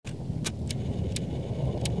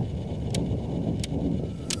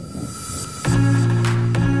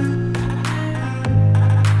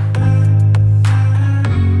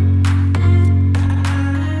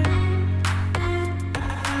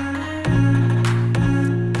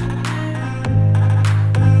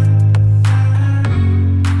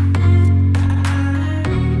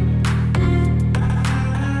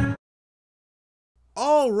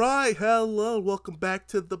Alright, hello, welcome back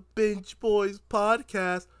to the Binge Boys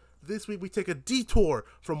podcast. This week we take a detour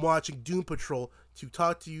from watching Doom Patrol to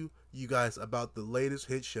talk to you guys about the latest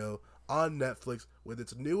hit show on Netflix with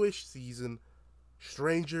its newish season,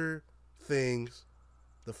 Stranger Things,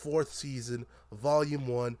 the 4th season, Volume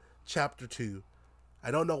 1, Chapter 2. I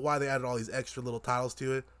don't know why they added all these extra little titles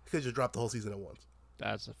to it. They could just drop the whole season at once.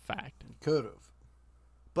 That's a fact. Could have.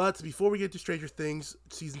 But before we get to Stranger Things,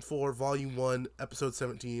 Season 4, Volume 1, Episode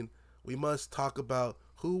 17, we must talk about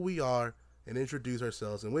who we are and introduce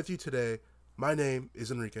ourselves. And with you today, my name is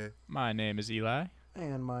Enrique. My name is Eli.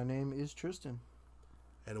 And my name is Tristan.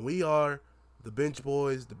 And we are the Binge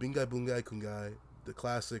Boys, the Bingai Bungai Kungai, the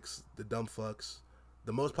classics, the dumb fucks,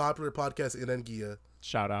 the most popular podcast in Anguilla,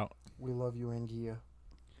 Shout out. We love you, Anguilla.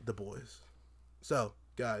 the boys. So,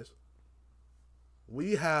 guys,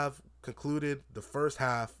 we have concluded the first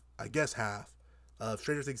half of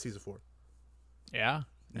Stranger Things Season 4. Yeah.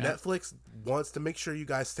 Netflix wants to make sure you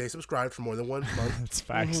guys stay subscribed for more than 1 month. It's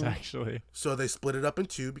facts, actually. So they split it up in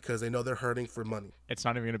 2 because they know they're hurting for money. It's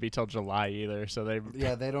not even going to be till July either, so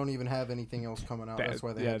They don't even have anything else coming out. That's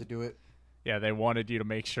why they had to do it. Yeah, they wanted to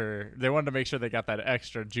make sure they got that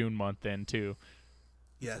extra June month in too.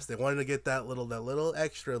 Yes, they wanted to get that little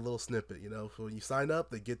extra little snippet, So when you sign up,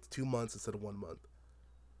 they get 2 months instead of 1 month.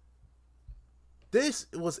 This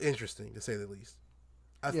was interesting, to say the least.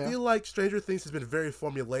 I feel like Stranger Things has been very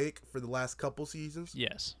formulaic for the last couple seasons.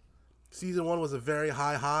 Yes. Season 1 was a very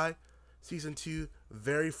high. Season 2,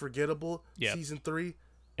 very forgettable. Yep. Season 3,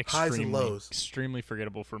 highs and lows. Extremely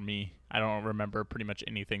forgettable for me. I don't remember pretty much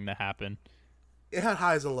anything that happened. It had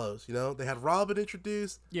highs and lows, They had Robin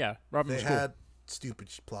introduced. Yeah, Robin was They cool. had stupid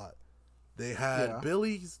plot. They had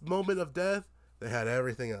Billy's moment of death. They had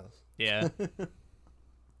everything else. Yeah.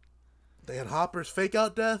 They had Hopper's fake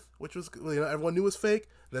out death, which was everyone knew was fake.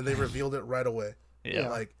 Then they revealed it right away.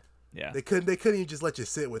 Yeah. Yeah. They couldn't even just let you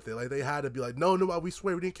sit with it. Like they had to be like, no, we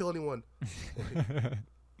swear we didn't kill anyone.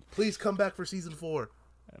 Please come back for Season 4.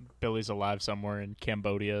 Billy's alive somewhere in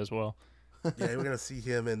Cambodia as well. Yeah, we're gonna see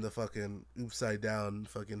him in the fucking upside down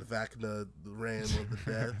fucking Vecna ram of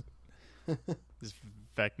the death. This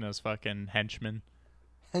Vecna's fucking henchman.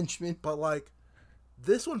 But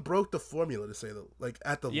this one broke the formula, to say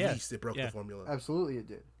at the least it broke the formula. Absolutely it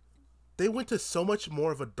did. They went to so much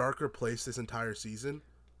more of a darker place this entire season.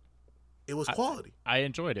 It was quality. I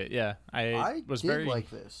enjoyed it. Yeah, I was did very like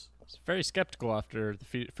this. Very skeptical after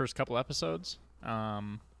the first couple episodes,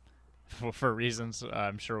 for reasons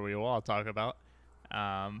I'm sure we will all talk about.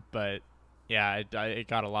 But yeah, it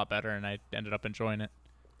got a lot better, and I ended up enjoying it.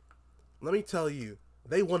 Let me tell you,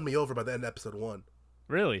 they won me over by the end of episode 1.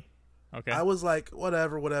 Really? Okay. I was like,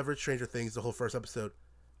 whatever, Stranger Things, the whole first episode.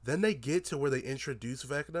 Then they get to where they introduce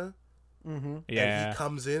Vecna. Mm-hmm. Yeah. And he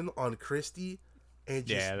comes in on Christy and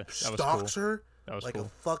just stalks her like cool. a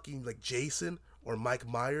fucking Jason or Mike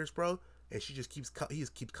Myers, bro. And she just keeps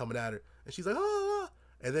coming at her. And she's like, ah.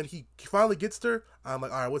 And then he finally gets to her. I'm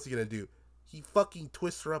like, all right, what's he going to do? He fucking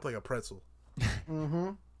twists her up like a pretzel. Mm-hmm.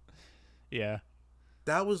 Yeah.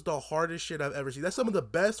 That was the hardest shit I've ever seen. That's some of the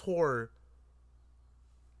best horror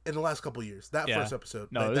in the last couple years. That first episode.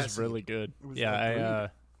 No, it was really good. Yeah,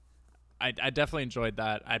 I definitely enjoyed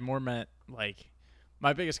that. I more meant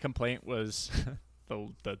my biggest complaint was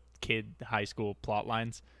the kid high school plot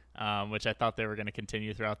lines, which I thought they were going to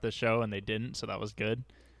continue throughout this show, and they didn't, so that was good.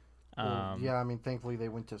 Thankfully they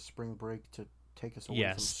went to spring break to take us away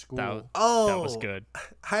from school. That was good.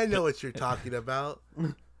 I know what you're talking about.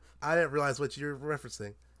 I didn't realize what you're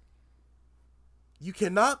referencing. You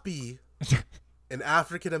cannot be an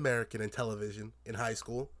African American in television in high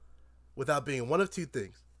school without being one of two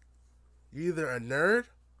things. You're either a nerd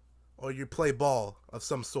or you play ball of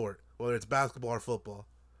some sort, whether it's basketball or football.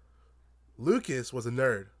 Lucas was a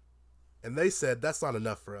nerd, and they said that's not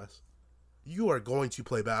enough for us. You are going to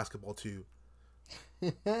play basketball too.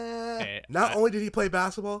 Not only did he play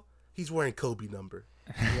basketball, he's wearing Kobe number.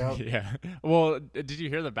 Yep. Yeah. Well, did you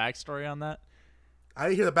hear the backstory on that? I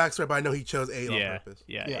didn't hear the backstory, but I know he chose 8 on purpose.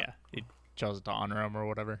 Yeah. He chose to honor him or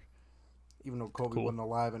whatever. Even though Kobe wasn't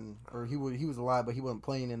alive, he was alive, but he wasn't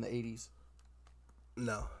playing in the 80s.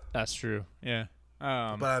 No. That's true. Yeah.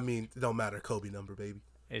 But I mean, it don't matter. Kobe number, baby.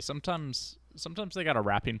 Hey, sometimes they got a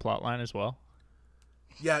rapping plot line as well.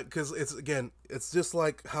 Yeah, because it's just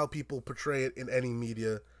like how people portray it in any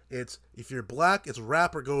media. It's if you're black, it's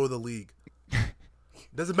rap or go to the league.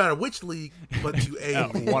 Doesn't matter which league, but to a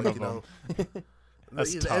league, one of them.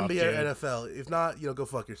 That's either tough, NBA or dude. NFL. If not, go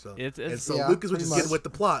fuck yourself. And so yeah, Lucas was just pretty getting much. with the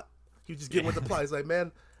plot. He was just getting with the plot. He's like,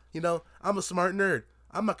 man, I'm a smart nerd.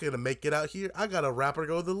 I'm not gonna make it out here. I got to rap or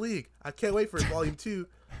go to the league. I can't wait for Volume 2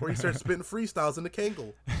 where he starts spitting freestyles in the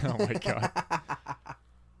Kangol. Oh my god.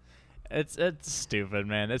 It's stupid,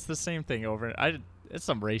 man. It's the same thing over. It's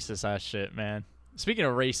some racist ass shit, man. Speaking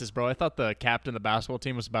of racist, bro, I thought the captain of the basketball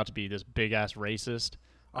team was about to be this big ass racist.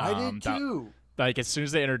 I did too. Like as soon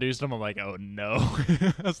as they introduced him, I'm like, oh no.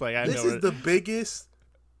 I was like, this is the biggest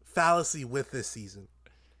fallacy with this season.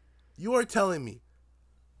 You are telling me,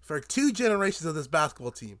 for 2 generations of this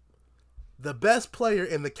basketball team, the best player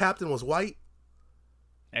and the captain was white?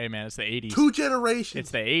 Hey man, it's the 80s. 2 generations.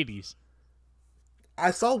 It's the 80s.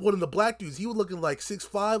 I saw one of the black dudes. He was looking like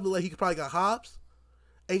 6'5", looked like he probably got hops.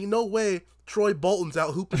 Ain't no way Troy Bolton's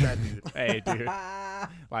out hooping that dude. Hey, dude.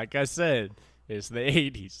 Like I said, it's the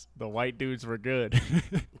 80s. The white dudes were good.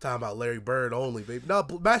 I'm talking about Larry Bird only, baby. No,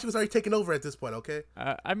 Magic was already taking over at this point, okay?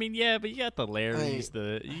 I mean, yeah, but you got the Larrys,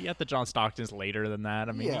 you got the John Stocktons later than that.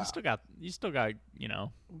 I mean, Yeah. you still got,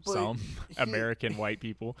 But some American white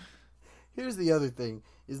people. Here's the other thing: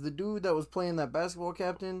 is the dude that was playing that basketball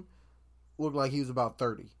captain looked like he was about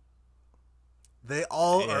 30. They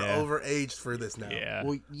all are overaged for this now. Yeah.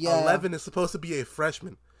 Well, yeah. 11 is supposed to be a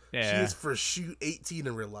freshman. Yeah. She is for shoot 18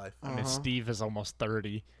 in real life. I mean, Steve is almost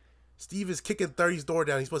 30. Steve is kicking 30's door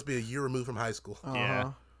down. He's supposed to be a year removed from high school.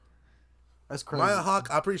 Yeah. That's crazy. Maya Hawke,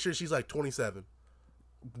 I'm pretty sure she's like 27.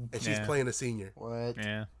 And she's playing a senior. What?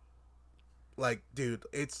 Yeah. Like, dude,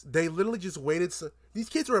 they literally just waited. These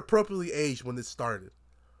kids were appropriately aged when this started.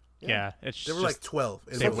 Yeah. It's They were just, like 12.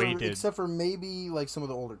 They waited. Except for maybe like some of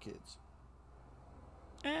the older kids.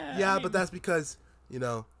 Yeah, but that's because, if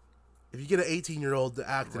you get an 18-year-old to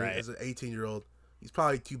act as an 18-year-old, he's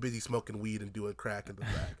probably too busy smoking weed and doing crack in the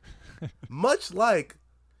back. Much like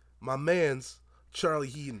my man's Charlie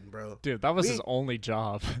Heaton, bro. Dude, that was his only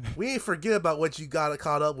job. We ain't forget about what you got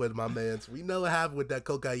caught up with, my mans. We know what happened with that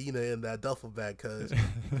cocaine in that duffel bag, cuz.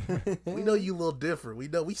 We know you a little different.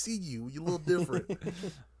 We see you. You a little different.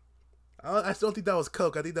 I still don't think that was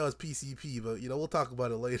coke. I think that was PCP, but, we'll talk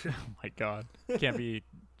about it later. Oh, my God. Can't be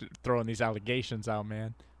throwing these allegations out,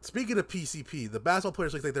 man. Speaking of PCP, the basketball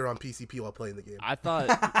players look like they're on PCP while playing the game. I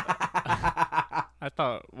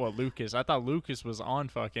thought Lucas was on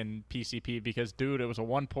fucking PCP because, dude, it was a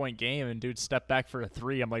 1-point game and dude stepped back for a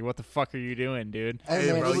 3. I'm like, what the fuck are you doing, dude?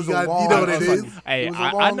 Hey, man, bro, you know what it is? Hey, it was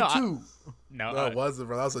I know. No, it wasn't,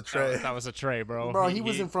 bro. That was a tray. That was a tray, bro. Bro, he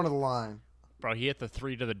was in front of the line. Bro, he hit the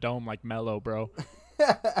 3 to the dome like Melo, bro.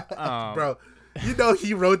 Bro,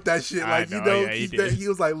 he wrote that shit. Like, he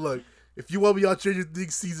was like, look, if you want me on Stranger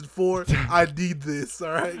Things season 4, I need this,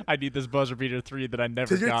 all right? I need this buzzer beater 3 that I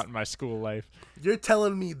never got in my school life. You're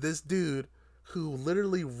telling me this dude who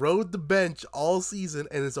literally rode the bench all season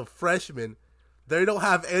and is a freshman, they don't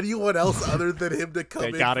have anyone else other than him to come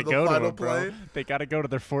in for the final play? They got to go to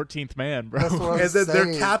their 14th man, bro. And then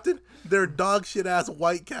their captain, their dog shit ass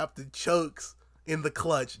white captain, chokes in the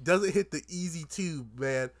clutch. Doesn't hit the easy 2,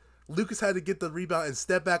 man. Lucas had to get the rebound and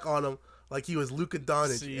step back on him like he was Luka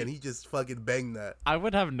Doncic, and he just fucking banged that. I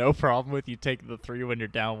would have no problem with you taking the 3 when you're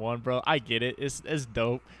down 1, bro. I get it. It's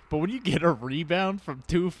dope. But when you get a rebound from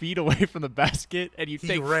 2 feet away from the basket and you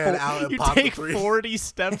take 40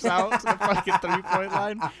 steps out to the fucking 3-point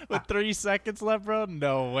line with 3 seconds left, bro,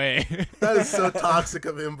 no way. That is so toxic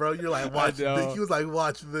of him, bro. You're like, watch this. He was like,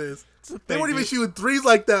 watch this. They weren't even shooting 3s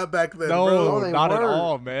like that back then, bro. No, not at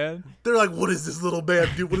all, man. They're like, what is this little man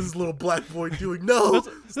doing? What is this little black boy doing? No,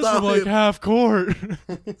 stop him. Like half court.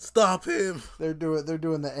 Stop him. They're doing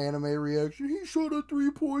the anime reaction. He shot a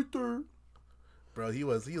 3-pointer. Bro, he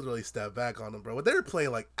really stepped back on him, bro. But they were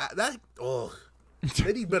playing like that. Oh,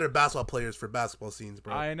 they need better basketball players for basketball scenes,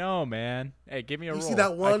 bro. I know, man. Hey, give me a roll. See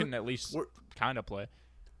that one? I can at least kind of play.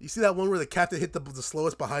 You see that one where the captain hit the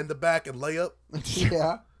slowest behind the back and layup?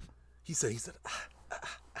 Yeah. He said,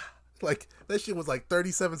 like, that shit was like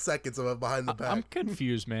 37 seconds of behind the back. I'm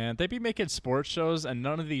confused, man. They be making sports shows, and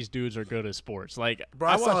none of these dudes are good at sports. Like, bro,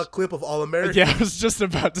 I saw a clip of All American. Yeah, I was just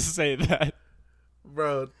about to say that.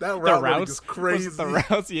 Bro, that route is crazy. The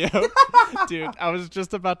routes, yeah. Dude, I was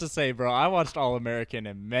just about to say, bro, I watched All American,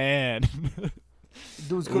 and man.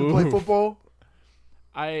 Dudes couldn't play football?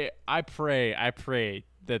 I pray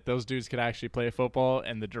that those dudes could actually play football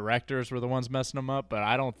and the directors were the ones messing them up, but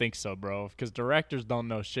I don't think so, bro, because directors don't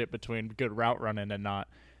know shit between good route running and not.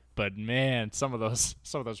 But man, some of those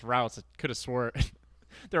routes, I could have swore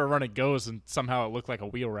they were running goes and somehow it looked like a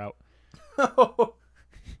wheel route.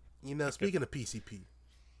 Speaking of PCP.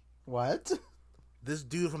 What? This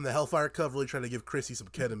dude from the Hellfire Club really trying to give Chrissy some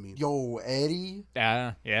ketamine. Yo, Eddie?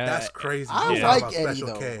 Yeah. That's crazy. I like Eddie,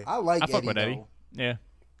 though. I fuck with Eddie. Yeah.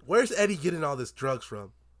 Where's Eddie getting all this drugs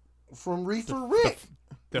from? From Reefer Rick.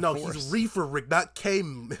 No, he's Reefer Rick, not K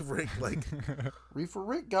Rick. Like Reefer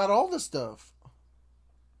Rick got all the stuff.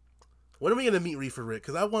 When are we gonna meet Reefer Rick?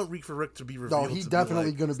 Because I want Reefer Rick to be revealed. No, he's to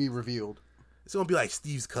definitely be gonna be revealed. It's gonna be like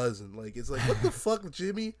Steve's cousin. Like it's like, what the fuck,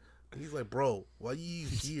 Jimmy? And he's like, bro, why you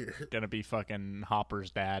here? Gonna be fucking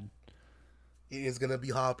Hopper's dad. It is gonna be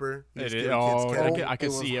Hopper. I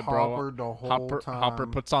can see it, bro. Hopper the whole time. Hopper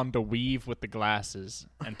puts on the weave with the glasses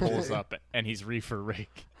and pulls up, and he's Reefer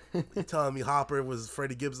Rick. You telling me Hopper was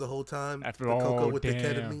Freddie Gibbs the whole time? After the Coco with damn. the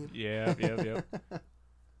ketamine? Yeah. Yeah.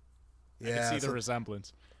 I can see the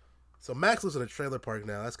resemblance. So Max lives in a trailer park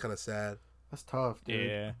now. That's kind of sad. That's tough, dude.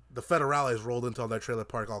 Yeah. The Federales rolled into that trailer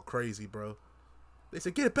park all crazy, bro. They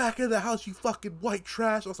said, "Get back in the house, you fucking white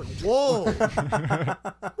trash." I was like, "Whoa,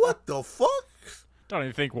 what the fuck?" Don't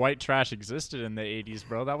even think white trash existed in the 80s,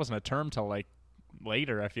 bro. That wasn't a term till like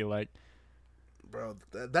later, I feel like. Bro,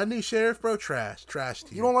 that new sheriff, bro, trash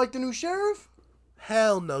tier. You don't like the new sheriff?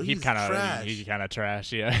 Hell no, he's trash. He's kind of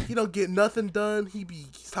trash, yeah. He don't get nothing done.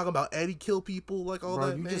 He's talking about Eddie kill people like all bro,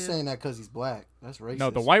 that. You just saying that because he's black. That's racist.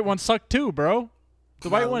 No, the white one sucked too, bro. The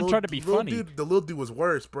white one tried to be funny. The little dude was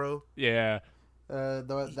worse, bro. Yeah.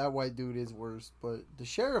 That white dude is worse, but the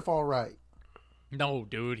sheriff all right. No,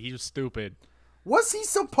 dude, he was stupid. What's he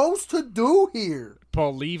supposed to do here?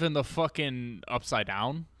 Paul leaving the fucking upside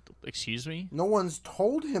down? Excuse me? No one's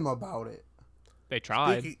told him about it. They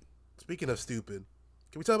tried. Speaking of stupid,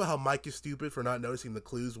 can we talk about how Mike is stupid for not noticing the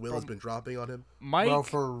clues Will has been dropping on him? Mike, bro,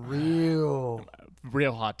 for real.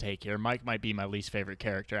 Real hot take here. Mike might be my least favorite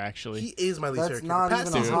character, actually. He is my least favorite character.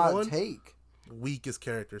 That's not even a hot take. Weakest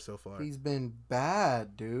character so far. He's been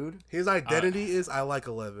bad, dude. His identity is I like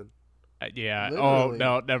 11. Yeah. Literally. Oh,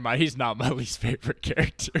 no, never mind. He's not my least favorite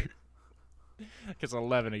character. Because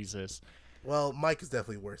 11 exists. Well, Mike is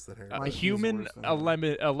definitely worse than her. A human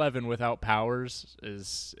 11 without powers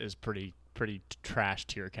is pretty trash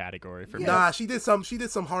tier category for me. Nah, she did some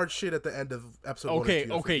hard shit at the end of episode 1 and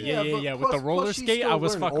 2. Okay, yeah. With the roller skate, I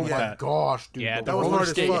was fucking with that. Oh my gosh, dude. Yeah, that the was roller hard as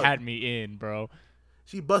skate fuck. had me in, bro.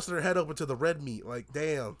 She busted her head open to the red meat. Like,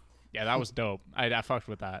 damn. Yeah, that was dope. I fucked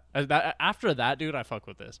with that. After that, dude, I fucked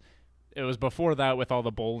with this. It was before that with all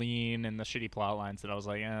the bullying and the shitty plot lines that I was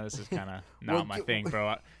like, this is kind of not my thing,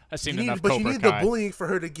 bro. I've seen enough Cobra Kai. But you need the bullying for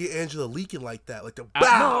her to get Angela leaking like that. Like,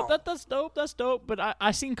 no, that's dope. That's dope. But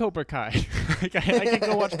I seen Cobra Kai. Like, I can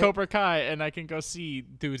go watch Cobra Kai and I can go see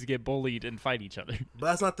dudes get bullied and fight each other. But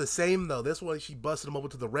that's not the same, though. This one, she busted him open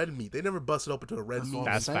to the red meat. They never busted open to the red meat.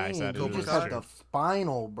 That's facts. That you is just true. had the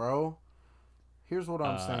spinal, bro. Here's what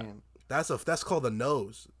I'm saying. That's called the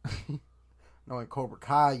nose. No, in Cobra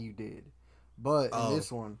Kai you did. But in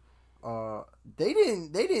this one, they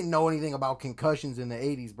didn't know anything about concussions in the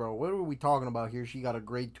 80s, bro. What are we talking about here? She got a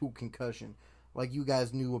grade 2 concussion. Like you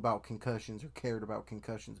guys knew about concussions or cared about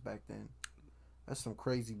concussions back then. That's some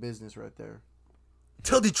crazy business right there.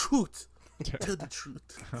 Tell the truth. Tell the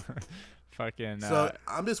truth. Fucking. So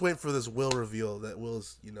I'm just waiting for this Will reveal that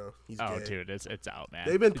Will's, he's gay. Oh, dude, it's out, man.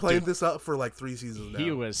 They've been playing this up for like 3 seasons now.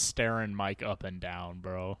 He was staring Mike up and down,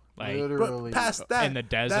 bro. Like, literally. But past that, in the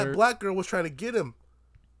desert, that black girl was trying to get him.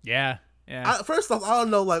 Yeah. First off, I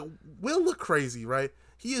don't know. Like, Will look crazy, right?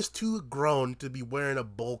 He is too grown to be wearing a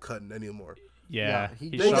bowl cut anymore. Yeah.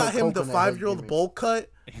 They got him the 5-year-old bowl cut,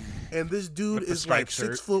 and this dude is like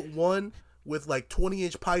 6'1" with like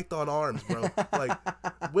 20-inch python arms, bro. Like,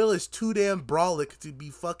 Will is too damn brolic to be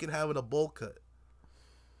fucking having a bowl cut.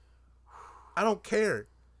 I don't care.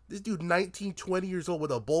 This dude 19, 20 years old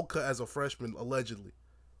with a bowl cut as a freshman, allegedly.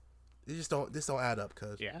 This don't add up,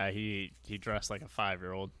 cuz. Yeah, he dressed like a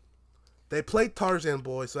 5-year-old. They played Tarzan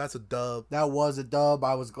Boy, so that's a dub. That was a dub.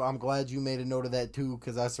 I'm glad you made a note of that too,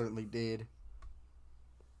 because I certainly did. It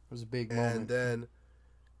was a big moment. And then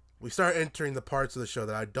we start entering the parts of the show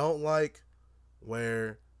that I don't like,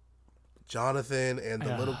 where Jonathan and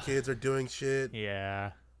the little kids are doing shit.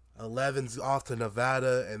 Yeah. 11's off to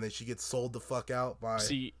Nevada, and then she gets sold the fuck out by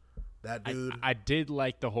that dude. I did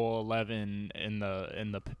like the whole 11 in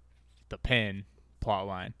the pen plot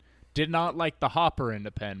line. Did not like the Hopper in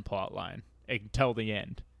the pen plot line until the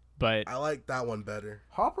end. But I like that one better.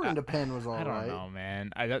 Hopper in the pen was all right. I don't know,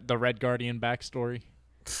 man. The Red Guardian backstory.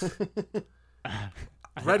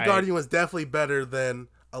 Red Guardian was definitely better than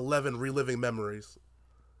 11 reliving memories.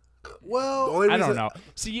 Well, I don't know.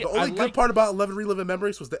 See, the only good part about 11 reliving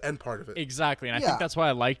memories was the end part of it. Exactly, and I think that's why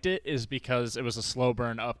I liked it, is because it was a slow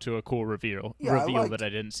burn up to a cool reveal that I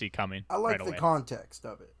didn't see coming. I liked right the away. context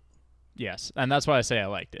of it. Yes, and that's why I say I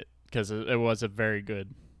liked it, because it was a very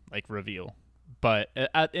good reveal. But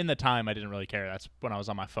in the time, I didn't really care. That's when I was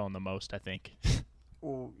on my phone the most, I think.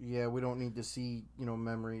 Well, yeah, we don't need to see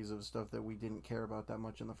memories of stuff that we didn't care about that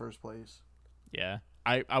much in the first place. Yeah,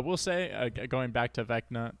 I will say, going back to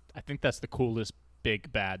Vecna, I think that's the coolest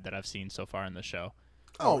big bad that I've seen so far in the show.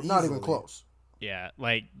 Oh, not even easily. close. Yeah,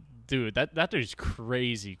 like, dude, that dude's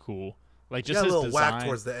crazy cool. Like, He just got a his little design. whack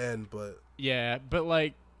towards the end, but Yeah, but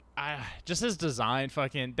like, just his design,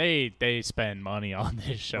 fucking, they spend money on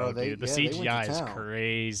this show, Bro, dude. The they went to CGI is town.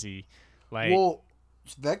 crazy. Like, Well,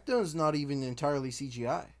 Vecna's not even entirely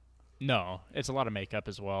CGI, no, it's a lot of makeup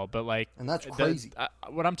as well. But like, and that's crazy.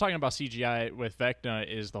 What I'm talking about CGI with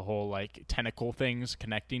Vecna is the whole like tentacle things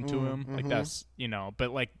connecting to him. Like that's but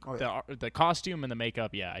like the costume and the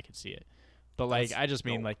makeup, yeah, I could see it. But like, That's I just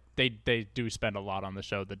mean dope. like they do spend a lot on the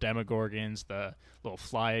show. The Demogorgons, the little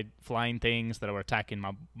flying things that were attacking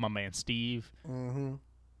my man Steve. Mm-hmm.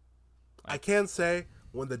 I can say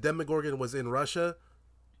when the Demogorgon was in Russia,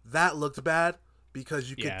 that looked bad because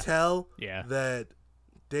you Yeah. could tell Yeah. that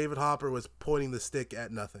David Hopper was pointing the stick at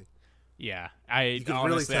nothing. Yeah, I could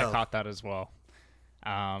really honestly I tell. caught that as well.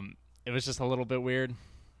 It was just a little bit weird.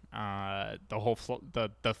 The whole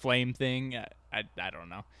the flame thing, I don't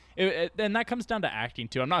know. And that comes down to acting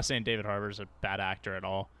too. I'm not saying David Harbour's a bad actor at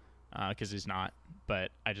all, because he's not.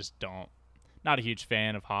 But I just not a huge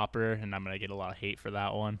fan of Hopper, and I'm gonna get a lot of hate for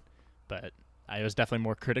that one. But I was definitely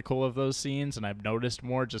more critical of those scenes, and I've noticed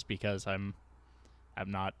more just because I'm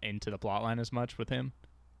not into the plotline as much with him.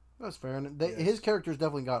 That's fair. And his character's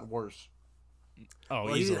definitely gotten worse. Oh,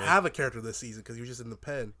 Well, he easily. didn't have a character this season because he was just in the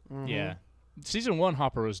pen. Mm-hmm. Yeah. Season 1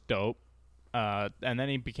 Hopper was dope. And then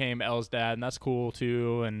he became Elle's dad, and that's cool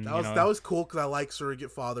too. And That was cool because I like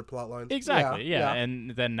surrogate father plotline. exactly, Yeah, yeah.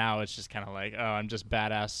 And then now it's just kind of like, oh, I'm just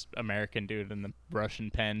badass American dude in the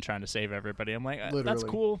Russian pen trying to save everybody. I'm like, that's Literally.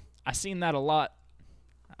 cool. I seen that a lot.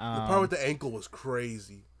 The part with the ankle was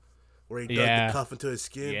crazy, where he dug Yeah. the cuff into his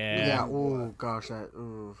skin. Yeah. Yeah. Oh gosh,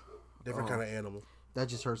 Different kind of animal. that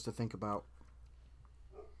just hurts to think about.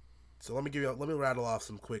 So let me rattle off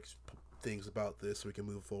some quick things about this so we can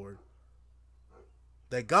move forward.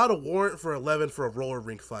 They got a warrant for 11 for a roller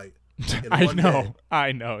rink fight. In I one know, day.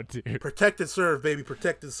 I know, dude. Protect and serve, baby.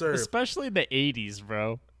 Protect and serve. Especially the 80s,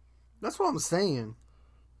 bro. That's what I'm saying.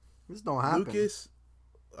 This don't happen.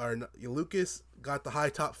 Lucas got the high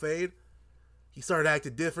top fade. He started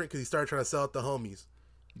acting different because he started trying to sell it to homies.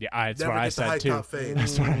 Yeah, that's Never what I get the high said too. top fade.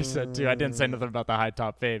 That's what I said too. I didn't say nothing about the high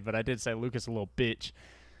top fade, but I did say Lucas a little bitch.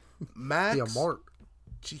 Max, Yeah, Mark.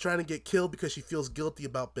 she's trying to get killed because she feels guilty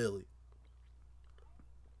about Billy.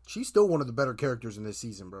 She's still one of the better characters in this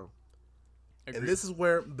season, bro. And this is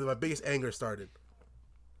where my biggest anger started.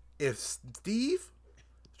 If Steve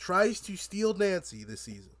tries to steal Nancy this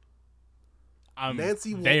season,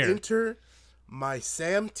 Nancy will enter my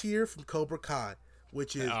Sam tier from Cobra Kai,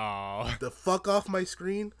 which is the fuck off my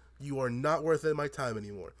screen. You are not worth it my time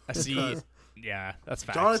anymore. I see. Because Yeah, that's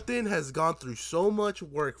facts. Jonathan has gone through so much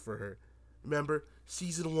work for her. Remember,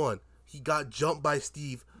 season 1, he got jumped by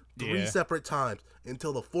Steve 3 separate times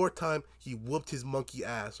until the 4th time he whooped his monkey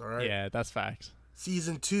ass, all right? Yeah, that's facts.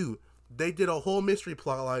 Season 2, they did a whole mystery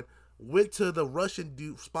plotline, went to the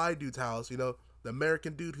Russian spy dude's house, the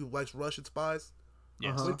American dude who likes Russian spies.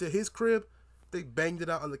 Yes. Went to his crib, they banged it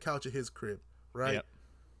out on the couch of his crib, right? Yep.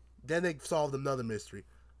 Then they solved another mystery.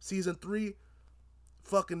 Season 3,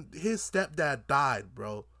 fucking his stepdad died,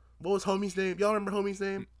 bro. What was homie's name? Y'all remember homie's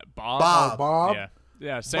name? Bob. Bob. Yeah.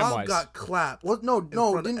 Yeah, Samwise. Bob got clapped. What? No,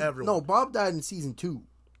 front of everyone. no. Bob died in season 2.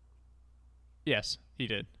 Yes, he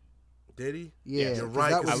did. Did he? Yeah, you're 'cause right.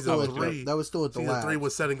 That 'cause was, still season at, three, that was still at the season lab. 3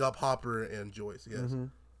 was setting up Hopper and Joyce. Yes. Mm-hmm.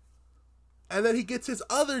 And then he gets his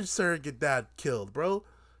other surrogate dad killed, bro.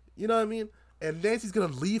 You know what I mean? And Nancy's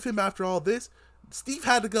gonna leave him after all this. Steve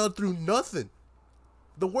had to go through nothing.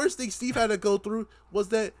 The worst thing Steve had to go through was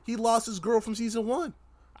that he lost his girl from season 1.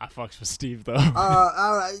 I fucks with Steve though. No,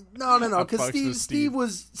 I because fucks with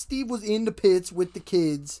Steve was in the pits with the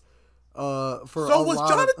kids. For So was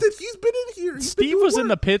Jonathan. He's been in here. He's been Steve doing was in work.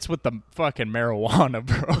 the pits with the fucking marijuana,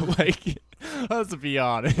 bro. Like, let's be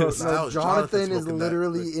honest. Bro, that was Jonathan is smoking that,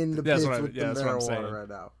 literally but- in the That's pits what I- with yeah, the that's what I'm saying. marijuana right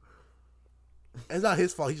now. It's not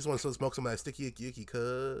his fault. He just wants to smoke some of that sticky icky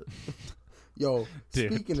cuz. Yo,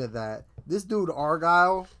 Dude. speaking of that, this dude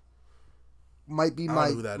Argyle might be I don't my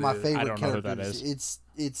know who that my is. I favorite don't know who character. that is.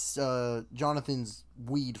 It's Jonathan's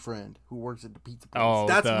weed friend who works at the pizza place. Oh,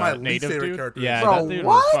 That's the my least native favorite dude? character. Yeah, Bro, that dude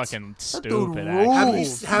what? was fucking That dude stupid. rules.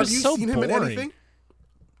 Actually. Have was you so seen him in boring. anything?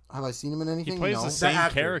 Have I seen him in anything? He plays No. the same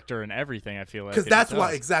actor. character in everything. I feel like Because it that's does.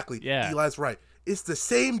 why, exactly. Yeah. Eli's right. It's the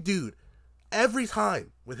same dude every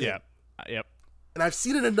time with him. Yep. Yep. And I've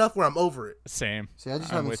seen it enough where I'm over it. Same. See, I just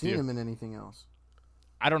I'm haven't with seen you. him in anything else.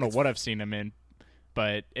 I don't know what I've seen him in,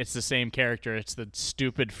 but it's the same character. It's the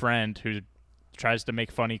stupid friend who tries to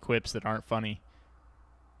make funny quips that aren't funny.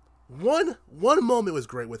 One moment was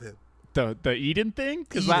great with him. The Eden thing?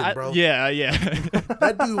 Eden, bro. Yeah.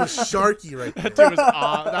 That dude was Sharky right there. That dude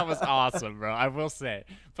that was awesome, bro. I will say.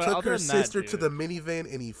 But Took her sister dude, to the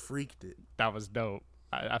minivan and he freaked it. That was dope.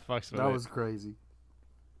 I fucks with it. That was crazy.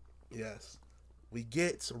 Yes. We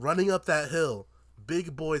get Running Up That Hill,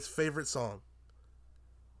 Big Boy's favorite song.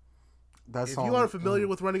 If you aren't familiar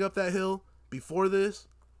with Running Up That Hill, before this,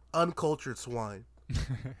 Uncultured Swine.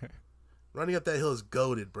 Running Up That Hill is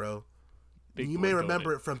goated, bro. You may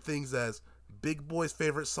remember it from things as Big Boy's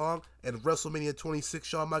favorite song and WrestleMania 26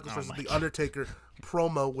 Shawn Michaels versus The Undertaker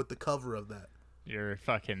promo with the cover of that. You're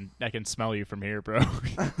fucking... I can smell you from here, bro.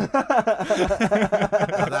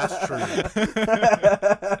 That's true.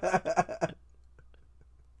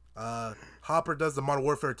 Hopper does the Modern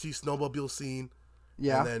Warfare 2 snowmobile scene.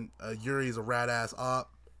 Yeah. And then Yuri's a rat ass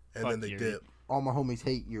op. And then they Yuri. dip. All my homies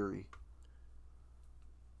hate Yuri.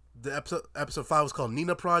 The episode 5 was called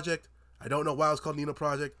Nina Project. I don't know why it was called Nina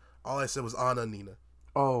Project. All I said was Anna Nina.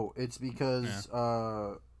 Oh, it's because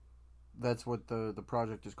that's what the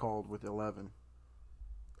project is called with 11.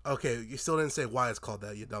 Okay, you still didn't say why it's called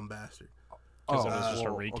that, you dumb bastard. Because it was just a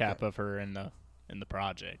recap of her in the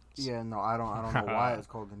project. Yeah, no, I don't know why it's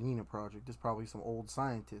called the Nina Project. It's probably some old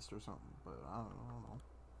scientist or something, but I don't know.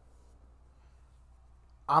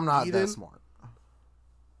 I'm not Eden that smart.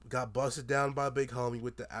 got busted down by a big homie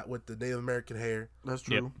with the Native American hair. That's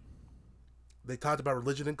true. Yep. They talked about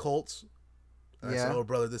religion and cults. And I Yeah. said, "Oh,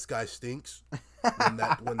 brother, this guy stinks."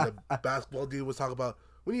 when the basketball dude was talking about,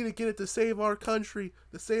 we need to get it to save our country,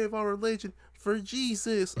 to save our religion for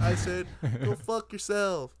Jesus. I said, go fuck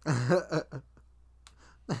yourself.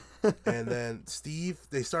 And then Steve,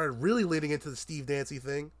 they started really leading into the Steve Dancy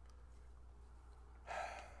thing.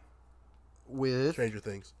 With Stranger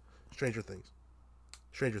Things.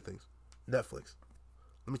 Netflix.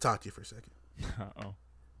 Let me talk to you for a second. Uh-oh.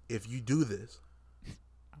 If you do this,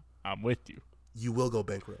 I'm with you. you will go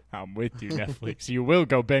bankrupt. I'm with you, Netflix. You will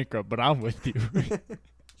go bankrupt, but I'm with you.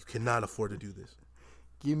 You cannot afford to do this.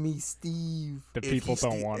 give me Steve. The people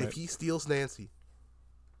don't want If it. he steals Nancy,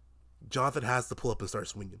 Jonathan has to pull up and start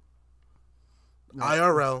swinging. No.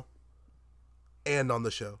 IRL and on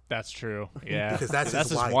the show. That's true. Yeah. Because that's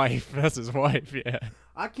his wife. wife. That's his wife, yeah.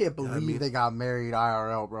 I can't believe they got married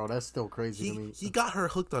IRL, bro. That's still crazy to me. He got her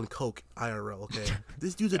hooked on coke IRL, okay?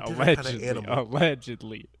 This dude's a different kind of animal.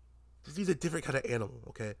 Allegedly. This dude's a different kind of animal,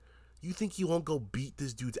 okay? You think he won't go beat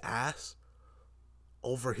this dude's ass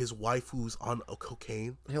over his wife who's on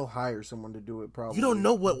cocaine? He'll hire someone to do it, probably. You don't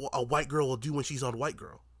know what a white girl will do when she's on white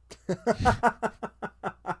girl.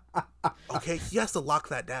 Okay, he has to lock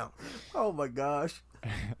that down. Oh my gosh.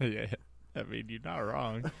 Yeah. I mean, you're not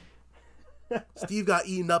wrong. Steve got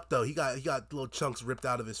eaten up though. He got little chunks ripped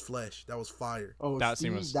out of his flesh. That was fire. Oh, That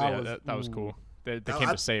Steve, scene was that that was ooh. cool. They came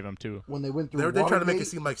to save him too. When they went through They trying to make it Watergate,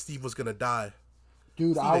 seem like Steve was gonna die.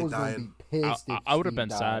 dude, Steve I ain't was gonna dying. be pissed. If I would have Steve been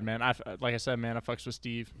died. sad, man. Like I said, man, I fucks with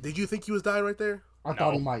Steve. Did you think he was dying right there? I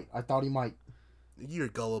thought he No. might. I thought he might. You're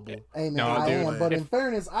gullible. Hey man, No, I dude. am. But If- in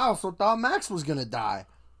fairness, I also thought Max was gonna die.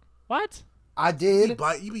 What? I You did.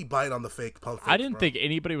 be biting on the fake pump. I didn't bro. think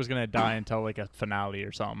anybody was gonna die until like a finale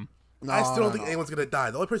or something. No, I still don't no, think no. anyone's gonna die.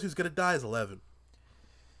 The only person who's gonna die is 11.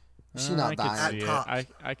 She I not could dying. see At it.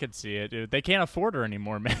 tops. I could see it, dude. They can't afford her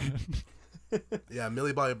anymore, man. Yeah,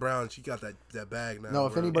 Millie Bobby Brown. She got that bag now. No,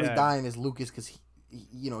 if bro. anybody Yeah. dying is Lucas, because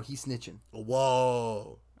he's snitching.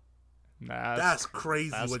 Whoa, Nah, that's crazy.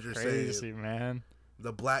 that's What you're crazy, saying? man.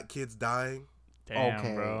 The black kids dying. Damn,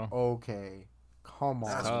 okay, bro. okay, come on.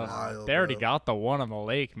 That's man. wild. They already bro. got the one on the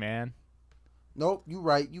lake, man. Nope, you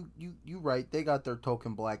right. You right. They got their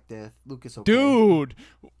token Black Death. Lucas, okay. Dude,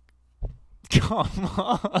 come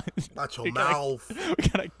on. Watch your We gotta- mouth. We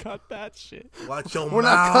gotta cut that shit. Watch your We're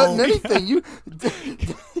mouth. not cutting anything. You.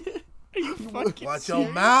 Are you fucking Watch your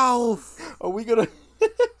serious? mouth. Are we gonna?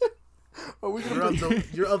 Are we gonna?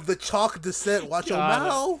 You're of the chalk descent. Watch your Got it.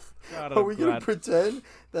 mouth. God, Are I'm we gonna glad- pretend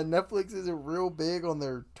that Netflix isn't real big on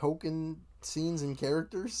their token scenes and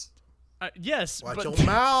characters? Yes, Watch but your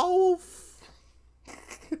mouth.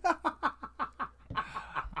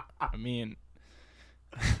 I mean,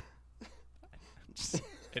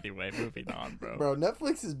 anyway, moving on, bro. Bro,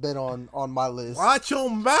 Netflix has been on my list. Watch your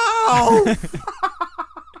mouth.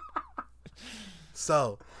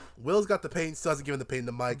 So, Will's got the painting. Still hasn't given the painting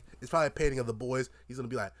to Mike. It's probably a painting of the boys. He's gonna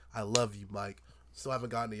be like, "I love you, Mike." Still haven't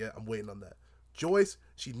gotten it yet. I'm waiting on that. Joyce,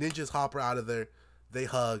 she ninjas Hopper out of there. They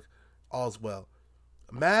hug. All's well.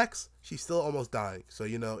 Max, she's still almost dying. So,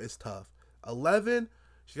 it's tough. 11,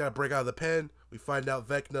 she got to break out of the pen. We find out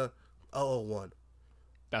Vecna 001.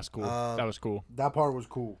 That's cool. That was cool. That part was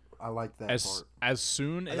cool. I like that part. As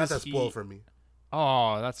soon I got as that he, spoiled for me.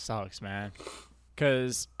 oh, that sucks, man.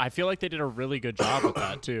 because I feel like they did a really good job with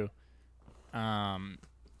that too.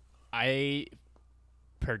 I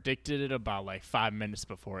predicted it about like 5 minutes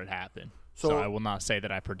before it happened. So I will not say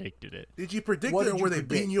that I predicted it. Did you predict it, or were they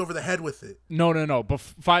beating you over the head with it? No.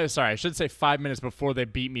 Sorry, I should say 5 minutes before they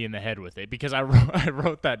beat me in the head with it, because I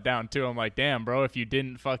wrote that down too. I'm like, damn, bro, if you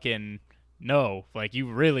didn't fucking know, like,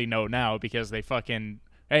 you really know now, because they fucking,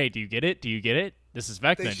 hey, do you get it? Do you get it? This is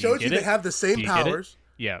Vecna. They showed you they have the same powers.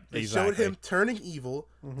 Yeah, they showed him turning evil.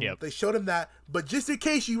 Yep. They showed him that, but just in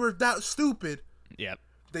case you were that stupid, yep,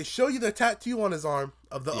 they show you the tattoo on his arm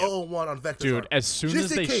of the 001 on Vecna's dude, arm. as soon just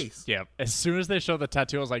as in they case. as soon as they show the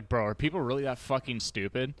tattoo, I was like, bro, are people really that fucking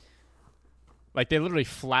stupid? Like, they literally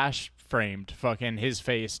flash framed fucking his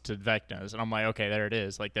face to Vecna's, and I'm like, okay, there it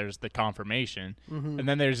is. Like, there's the confirmation. And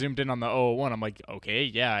then they zoomed in on the 001. I'm like, okay,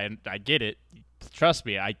 yeah, I get it. Trust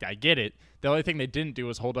me, I get it. The only thing they didn't do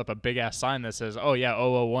was hold up a big ass sign that says, oh yeah,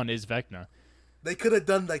 001 is Vecna. They could have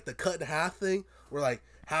done like the cut in half thing, where like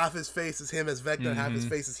half his face is him as Vecna, half his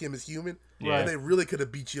face is him as human. Yeah. And they really could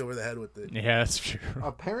have beat you over the head with it. Yeah, that's true.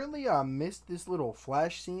 Apparently, I missed this little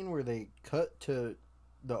flash scene where they cut to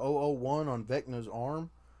the 001 on Vecna's arm.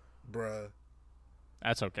 Bruh.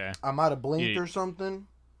 That's okay. I might have blinked or something.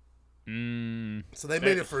 So they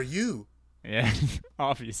made it for you. Yeah,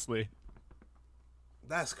 obviously.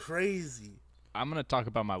 That's crazy. I'm going to talk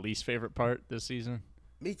about my least favorite part this season.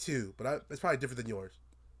 Me too, but it's probably different than yours.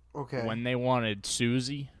 Okay. When they wanted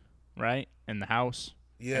Susie, right, in the house.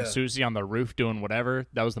 Yeah. And Susie on the roof doing whatever.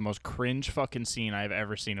 That was the most cringe fucking scene I've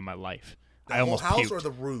ever seen in my life. The I whole almost house puked. or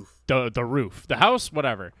the roof? The roof. The house,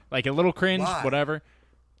 whatever. Like, a little cringe, Why? whatever.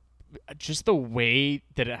 Just the way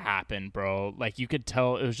that it happened, bro. Like, you could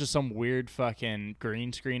tell it was just some weird fucking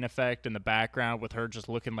green screen effect in the background with her just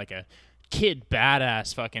looking like a kid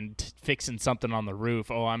badass fucking fixing something on the roof.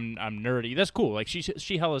 Oh, I'm nerdy. That's cool. Like,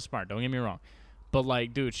 she hella smart. Don't get me wrong. But,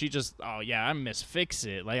 like, dude, she just, oh, yeah, I Miss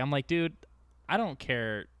Fix-It. Like, I'm like, dude, I don't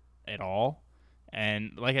care at all.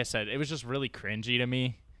 And, like I said, it was just really cringy to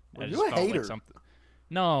me. Well, I you just a felt hater. like something.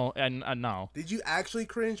 No, and no. Did you actually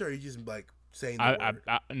cringe, or are you just like saying the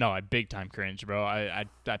word? No, I big time cringe, bro. I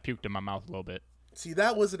puked in my mouth a little bit. See,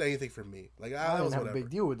 that wasn't anything for me. Like, I that didn't was have whatever. a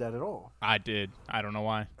big deal with that at all. I did. I don't know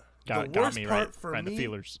why. The Got worst me part right, for right in the me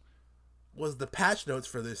feelers. Was the patch notes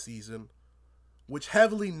for this season, which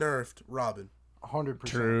heavily nerfed Robin.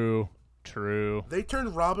 100%. True. They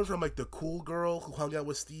turned Robin from like the cool girl who hung out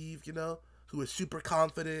with Steve, you know, who was super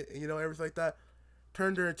confident and, you know, everything like that,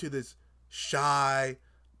 turned her into this shy,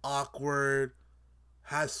 awkward,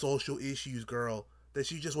 has social issues girl that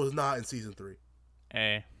she just was not in season 3.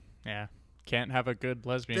 Hey, yeah. Can't have a good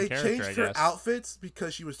lesbian They character, changed I her guess. outfits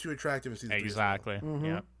because she was too attractive in season 3. Exactly. Mhm.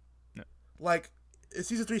 Yep. Like, in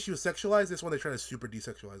season 3, she was sexualized. This one, they try to super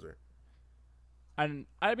desexualize her. And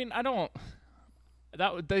I mean, I don't.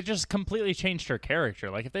 They just completely changed her character.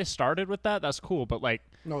 Like, if they started with that, that's cool. But like,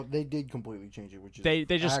 No, they did completely change it, which is they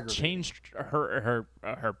just aggravating. changed her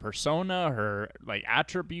persona, her like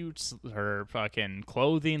attributes, her fucking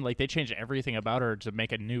clothing. Like, they changed everything about her to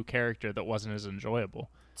make a new character that wasn't as enjoyable.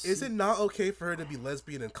 Is it not okay for her to be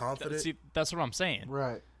lesbian and confident? See, that's what I'm saying.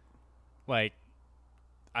 Right. Like,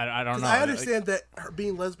 I don't 'Cause know. I understand that her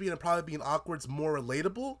being lesbian and probably being awkward is more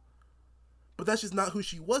relatable, but that's just not who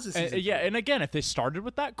she was in season yeah, 3. and again, if they started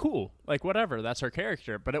with that, cool. Like, whatever, that's her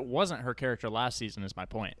character. But it wasn't her character last season, is my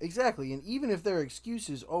point. Exactly. And even if their excuse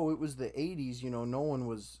is, oh, it was the 80s, you know, no one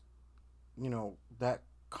was, you know, that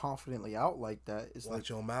confidently out like that. It's Watch like,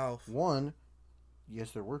 your mouth. one,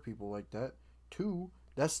 yes, there were people like that. Two,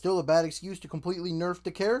 that's still a bad excuse to completely nerf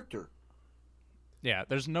the character. Yeah,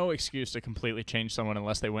 there's no excuse to completely change someone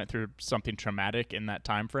unless they went through something traumatic in that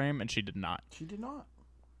time frame, and she did not. She did not.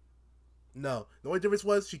 No, the only difference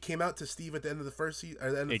was she came out to Steve at the end of the first season,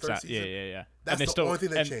 or the end of the third Exactly. season. Yeah. That's and they the only thing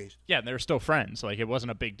that and- changed. Yeah, and they were still friends. Like, it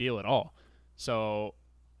wasn't a big deal at all. So,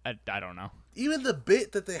 I don't know. Even the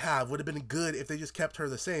bit that they have would have been good if they just kept her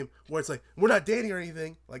the same, where it's like, we're not dating or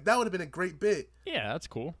anything. Like, that would have been a great bit. Yeah, that's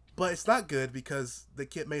cool. But it's not good because the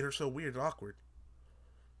kid made her so weird and awkward.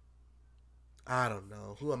 I don't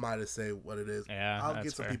know. Who am I to say what it is? Yeah, I'll that's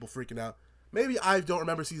get some fair. people freaking out. Maybe I don't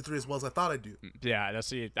remember season 3 as well as I thought I do. Yeah,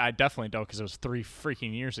 I definitely don't, because it was 3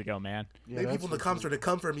 freaking years ago, man. Yeah, Maybe that's people in the what- comments are to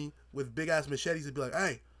come for me with big ass machetes and be like,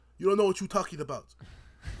 hey, you don't know what you're talking about.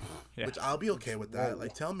 Yeah. Which I'll be okay with that. Whoa.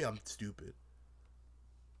 Like, tell me I'm stupid.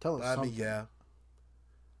 Tell us But I mean, something. yeah.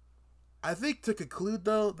 I think to conclude,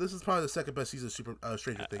 though, this is probably the second best season of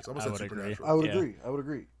Stranger Things. I almost I said would agree. Supernatural. I would Yeah. agree. I would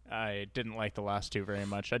agree. I didn't like the last 2 very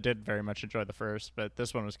much. I did very much enjoy the first, but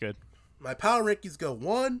this one was good. My power rankings go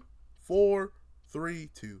 1, 4, 3,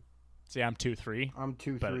 2. See, I'm 2-3. I'm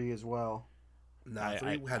 2-3 as well. Nah, 3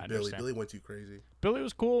 had Billy. understand. Billy went too crazy. Billy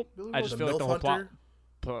was cool. Billy I was just the feel like the MILF whole Hunter?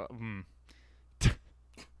 plot.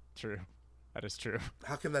 True. That is true.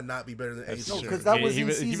 How can that not be better than That's Ace? No, true. because that He- was he in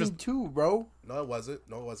was- he season was- 2, bro. No, it wasn't.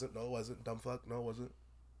 No, it wasn't. No, it wasn't. Dumb fuck. No, it wasn't.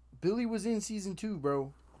 Billy was in season 2,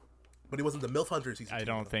 bro. But he wasn't the MILF Hunter in season 2. I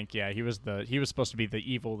don't think. Yeah, he was supposed to be the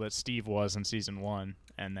evil that Steve was in season 1,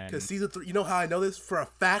 and then Because season 3, you know how I know this for a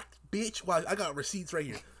fact, bitch? Why, I got receipts right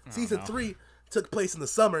here. Season 3 took place in the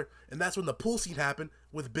summer, and that's when the pool scene happened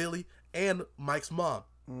with Billy and Mike's mom.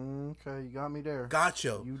 Okay, you got me there.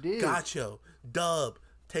 Gotcha. You did. Gotcha. Dub.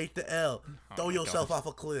 Take the L. Throw my yourself God. off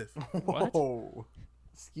a cliff. What? Whoa.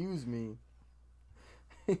 Excuse me.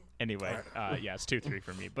 anyway, yeah, it's 2-3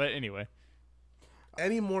 for me. But anyway,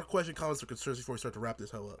 Any more question, comments, or concerns before we start to wrap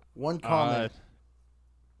this hoe up? One comment.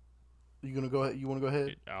 You gonna go ahead? You want to go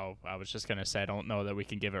ahead? I was just gonna say I don't know that we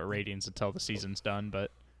can give it ratings until the season's done,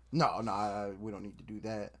 but No, we don't need to do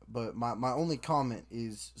that. But my only comment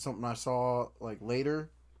is something I saw like later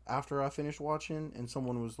after I finished watching, and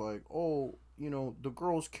someone was like, "Oh, the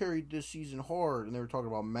girls carried this season hard," and they were talking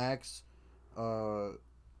about Max,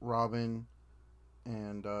 Robin,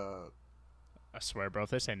 and I swear, bro, if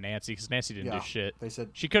they say Nancy, because Nancy didn't yeah, do shit. they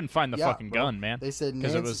said She couldn't find the Yeah, fucking bro. gun, man. they said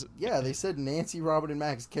 'Cause Nancy. it was- They said Nancy, Robin, and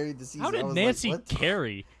Max carried the season. How I did was Nancy like, what?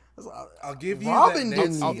 carry? I was like, I'll give you Robin that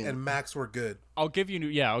didn't Nancy even. and Max were good. I'll give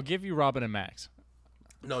you Robin and Max.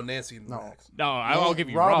 No, Nancy and No. Max. No, I'll give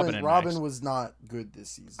you Robin. Robin and Robin Max. was not good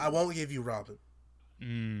this season. I won't give you Robin.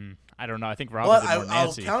 I don't know. I think Robin But did more I'll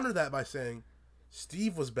Nancy. counter that by saying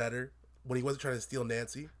Steve was better when he wasn't trying to steal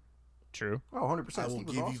Nancy. True. Oh, 100%. I will Steve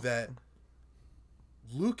was give awesome. you that.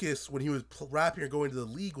 Lucas, when he was rapping or going to the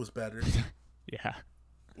league, was better. Yeah.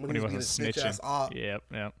 When he was being a wasn't snitch ass op. Yep.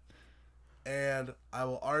 And I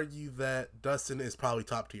will argue that Dustin is probably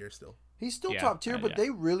top tier still. He's still Yeah, top tier, but yeah. they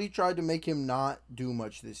really tried to make him not do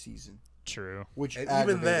much this season, True. which And aggravated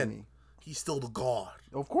even then, me. he's still the god.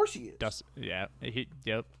 Of course he is. Yeah.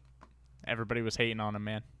 Yep. Everybody was hating on him,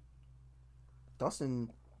 man.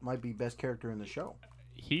 Dustin might be best character in the show.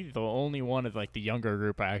 He's the only one of like the younger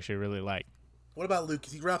group I actually really like. What about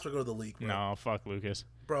Lucas? He raps or go to the league, bro. No, fuck Lucas.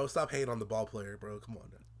 Bro, stop hating on the ball player, bro. Come on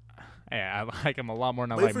now. Yeah, I like him a lot more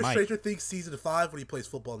than I Wait like for Mike. Stranger Things season 5 when he plays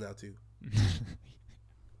football now too.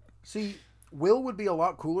 See, Will would be a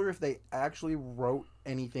lot cooler if they actually wrote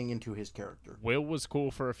anything into his character. Will was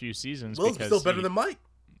cool for a few seasons. Will's because still better he- than Mike.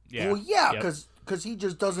 Yeah. Well, yeah, Yep. because he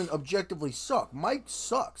just doesn't objectively suck. Mike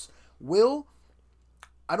sucks. Will,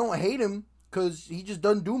 I don't hate him because he just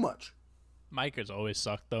doesn't do much. Mike has always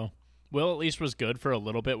sucked though. Will at least was good for a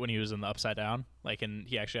little bit when he was in the Upside Down, and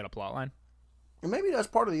he actually had a plot line. And maybe that's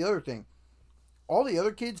part of the other thing. All the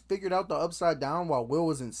other kids figured out the Upside Down while Will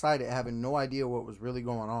was inside it, having no idea what was really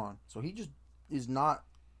going on. So he just is not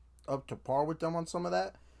up to par with them on some of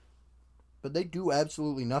that. But they do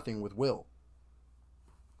absolutely nothing with Will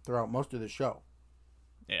throughout most of the show.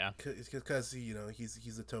 Yeah. Because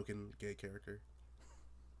he's a token gay character.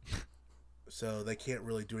 So they can't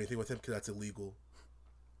really do anything with him because that's illegal.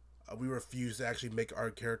 We refuse to actually make our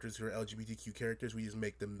characters who are LGBTQ characters. We just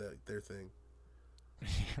make them their thing.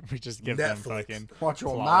 We just give them Netflix. fucking Watch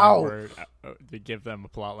your plot mouth. line where we give them a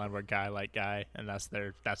plot line where guy like guy, and that's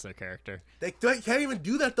their character. They can't even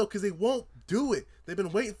do that though because they won't do it. They've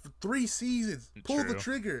been waiting for 3 seasons. Pull the True.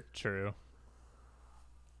 trigger. True.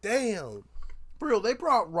 Damn. For real, they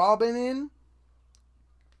brought Robin in,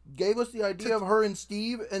 gave us the idea of her and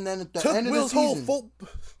Steve, and then at the Took end of the Will's whole season,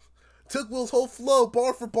 took Will's whole flow,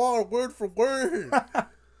 bar for bar, word for word.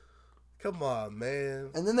 Come on, man.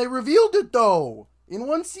 and then they revealed it though in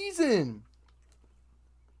one season.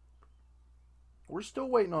 We're still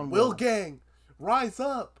waiting on Will Will. Gang, rise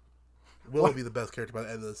up. Will will be the best character by the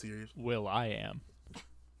end of the series. Will I am.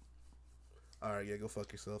 All right, yeah, go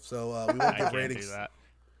fuck yourself. So we won't I give can't do ratings that.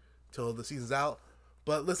 till the season's out.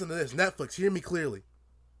 But listen to this, Netflix. Hear me clearly.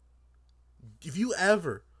 If you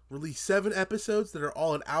ever release 7 episodes that are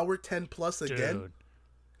all an hour 10 plus again, Dude,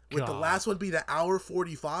 with the God. last one being an hour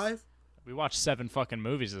 45, We watched 7 fucking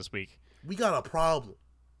movies this week. we got a problem.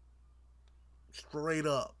 Straight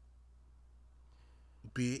up,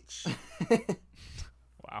 bitch.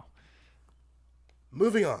 Wow.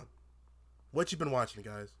 Moving on. What you been watching,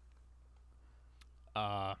 guys?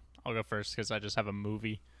 I'll go first because I just have a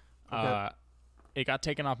movie. Okay. It got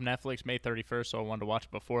taken off Netflix May 31st, so I wanted to watch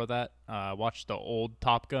it before that. Watched the old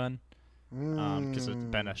Top Gun because it's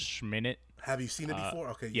been a schminute. Have you seen it before?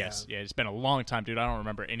 Okay, Yes, yeah. yeah, it's been a long time, dude. I don't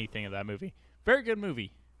remember anything of that movie. Very good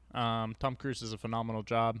movie. Tom Cruise does a phenomenal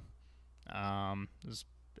job.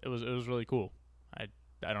 It was really cool.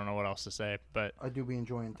 I don't know what else to say, but I do be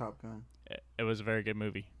enjoying Top Gun. it was a very good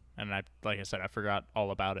movie. And like I said, I forgot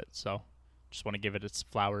all about it. So Just want to give it its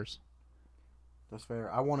flowers. That's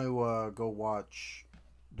fair. I want to go watch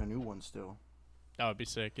the new one still. That would be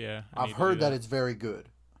sick. Yeah, I've heard that it's very good.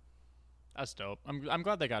 That's dope. I'm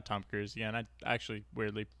glad they got Tom Cruise. Yeah, and I actually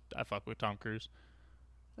weirdly I fuck with Tom Cruise.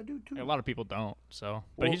 I do too. A lot of people don't. So,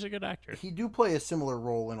 but he's a good actor. He do play a similar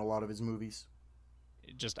role in a lot of his movies.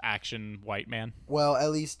 Just action white man. Well,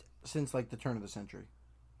 at least since like the turn of the century.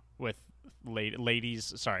 With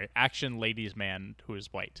action ladies man who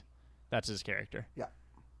is white. That's his character. Yeah.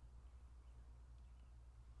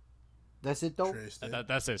 That's it though?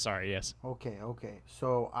 That's it, sorry, yes. Okay.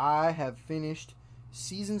 So I have finished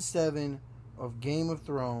season 7 of Game of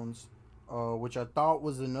Thrones, which I thought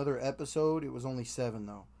was another episode. It was only 7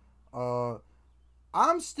 though.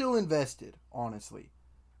 I'm still invested, honestly.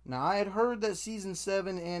 Now, I had heard that season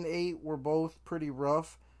 7 and 8 were both pretty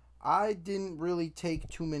rough. I didn't really take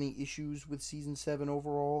too many issues with season 7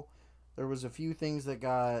 overall. There was a few things that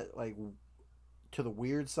got like to the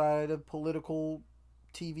weird side of political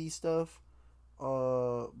TV stuff.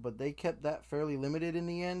 But they kept that fairly limited in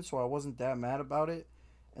the end, so I wasn't that mad about it.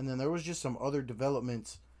 And then there was just some other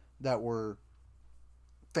developments that were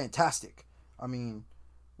fantastic. I mean,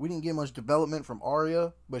 we didn't get much development from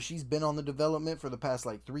Arya, but she's been on the development for the past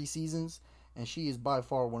like 3 seasons, and she is by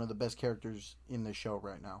far one of the best characters in the show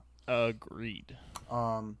right now. Agreed.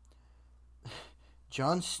 Jon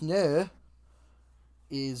Snow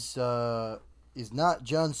is not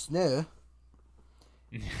Jon Snow.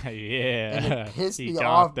 Yeah. And it pissed me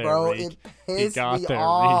off, bro. It pissed me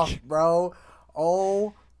off, bro.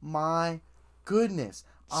 Oh my goodness.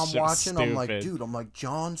 I'm watching, I'm like, dude,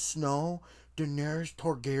 Jon Snow, Daenerys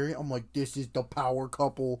Targaryen. I'm like, this is the power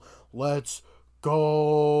couple. Let's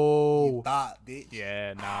go. You thought, bitch.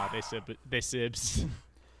 Yeah, nah, they sibs.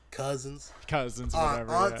 Cousins,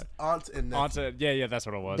 whatever. Aunt and nephew. Yeah, that's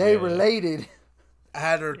what it was. They related. I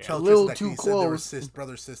had her tell a little Tristan too that they were close.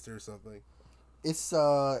 brother sister or something. It's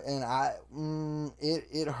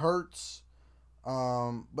it hurts.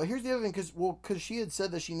 But here's the other thing, because she had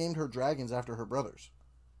said that she named her dragons after her brothers.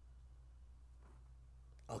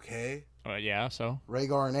 Okay. Yeah, so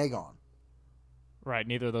Rhaegar and Aegon. Right,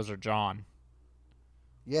 neither of those are John.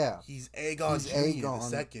 Yeah. He's Aegon Jr. the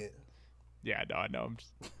second. Yeah, no, I know. I'm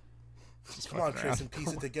just Come on, Tristan,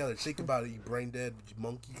 piece it together. Think about it, you brain dead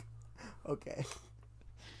monkey. Okay.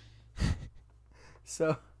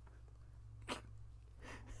 So,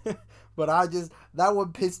 but that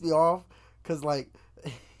one pissed me off, because like,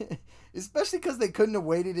 especially because they couldn't have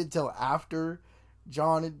waited until after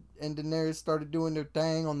Jon and Daenerys started doing their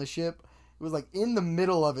thing on the ship. It was like in the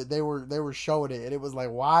middle of it, they were showing it, and it was like,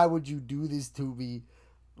 why would you do this to me?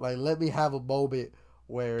 Like, let me have a moment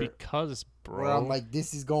where I'm like,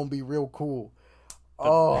 this is gonna be real cool.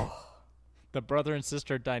 The brother and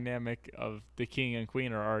sister dynamic of the king and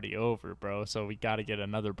queen are already over, bro. So we got to get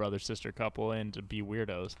another brother sister couple in to be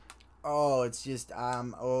weirdos. Oh, it's just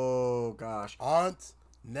oh gosh. Aunt,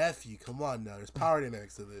 nephew, come on now. There's power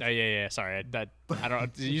dynamics to this. Yeah. Sorry, I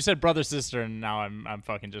don't. You said brother sister, and now I'm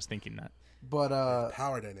fucking just thinking that. But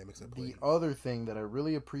power dynamics. The other thing that I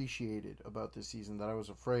really appreciated about this season that I was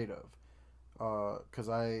afraid of, because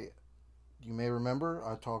you may remember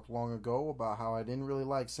I talked long ago about how I didn't really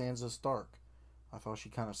like Sansa Stark. I thought she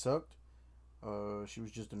kind of sucked. She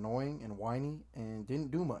was just annoying and whiny and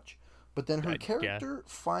didn't do much. But then her character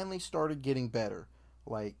finally started getting better,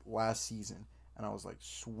 like last season. And I was like,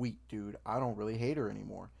 sweet, dude. I don't really hate her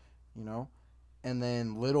anymore, you know? And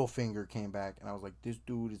then Littlefinger came back, and I was like, this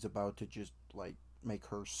dude is about to just, like, make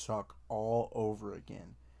her suck all over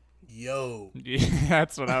again. Yo. Yeah,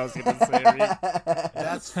 that's what I was going to say, Reed.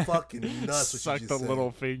 That's fucking nuts. Suck the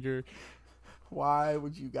Littlefinger. Why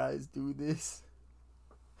would you guys do this?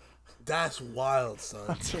 That's wild,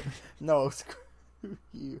 son. No, screw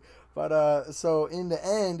you. But so in the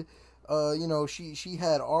end, you know, she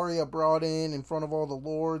had Arya brought in front of all the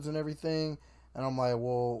lords and everything, and I'm like,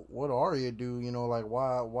 well, what Arya do? You know, like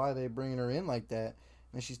why are they bringing her in like that?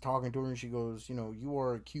 And she's talking to her, and she goes, you know, you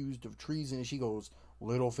are accused of treason. And she goes,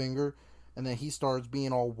 Littlefinger, and then he starts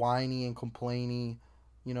being all whiny and complaining,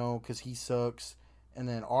 you know, because he sucks. And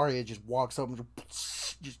then Arya just walks up and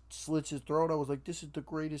just slits his throat. I was like, this is the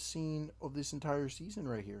greatest scene of this entire season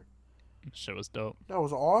right here. Shit was dope. That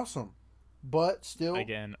was awesome. But still...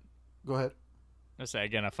 Again... Go ahead. I say,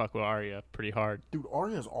 again, I fuck with Arya pretty hard. Dude,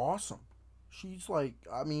 Arya's awesome. She's like...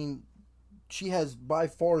 I mean, she has by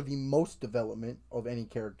far the most development of any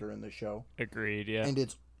character in the show. Agreed, yeah. And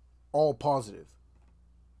it's all positive,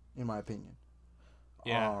 in my opinion.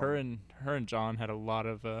 Yeah, her and Jon had a lot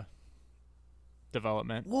of...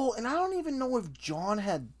 development. Well, and I don't even know if Jon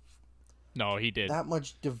had No, he did. that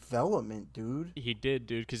much development, dude. He did,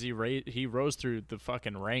 dude, because he rose through the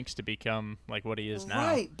fucking ranks to become like what he is now.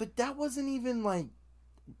 Right, but that wasn't even like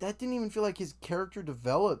that. Didn't even feel like his character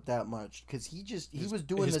developed that much because he was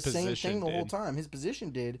doing the same thing the whole time. His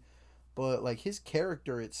position did, but like his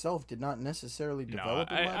character itself did not necessarily develop.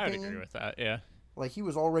 No, in my I would opinion. agree with that. Yeah, Like he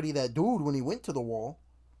was already that dude when he went to the wall,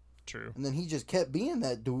 true. and then he just kept being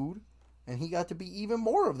that dude, and he got to be even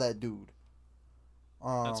more of that dude.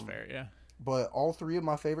 That's fair. Yeah. But all three of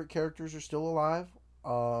my favorite characters are still alive.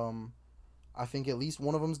 I think at least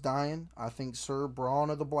one of them's dying. I think Sir Braun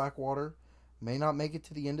of the Blackwater may not make it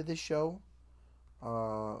to the end of this show,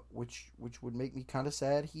 which would make me kind of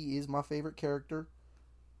sad. He is my favorite character,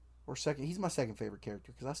 or second. He's my second favorite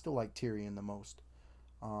character because I still like Tyrion the most.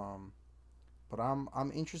 But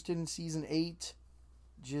I'm interested in season 8,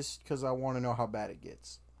 just because I want to know how bad it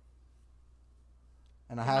gets,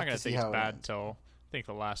 and I have to see how it's bad ends. till I think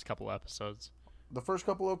the last couple episodes. The first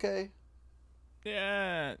couple okay.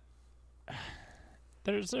 Yeah.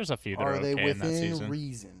 There's a few that Are are they okay in that within season.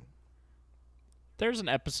 reason? There's an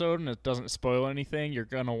episode and it doesn't spoil anything. You're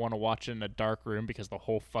gonna want to watch it in a dark room because the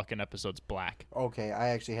whole fucking episode's black. Okay, I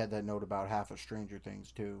actually had that note about half of Stranger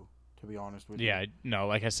Things too, to be honest with you. Yeah, no,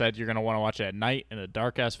 like I said, you're gonna want to watch it at night in a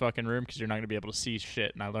dark ass fucking room because you're not gonna be able to see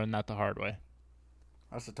shit. And I learned that the hard way.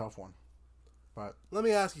 That's a tough one. But Let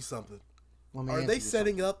me ask you something. let me Are answer they you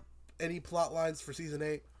setting up any plot lines for season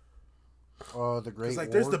 8? something. The Great It's like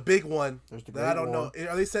War. there's the big one There's the that I Great don't War. know.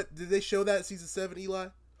 Are they set? Did they show that in season 7, Eli?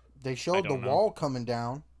 They showed the don't know. wall coming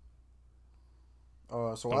down.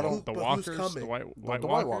 So I don't. The but who's Walkers, coming? the The White White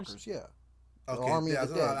Walkers. Walkers, yeah. Okay, The Army yeah, of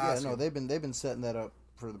the that's Dead. what I'm Yeah, asking. no, they've been setting that up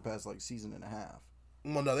for the past like season and a half.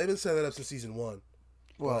 Well, no, they've been setting that up since season 1.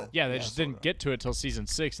 Well, Yeah, they just didn't sorta. get to it till season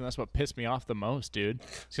 6, and that's what pissed me off the most, dude.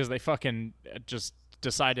 Because they fucking just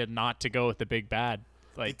decided not to go with the big bad.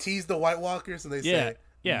 They Like, tease the White Walkers and they say,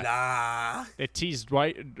 yeah. nah. they teased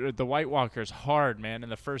the White Walkers hard, man, in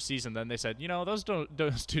the first season. Then they said, you know, those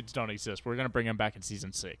dudes don't exist. We're gonna bring them back in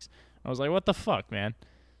season 6. I was like, what the fuck, man?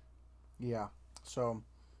 Yeah. So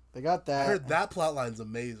they got that. I heard that plot line's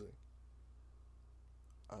amazing.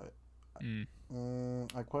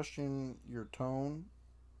 I question your tone,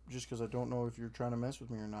 just because I don't know if you're trying to mess with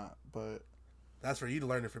me or not. But That's for you to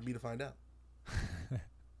learn and for me to find out.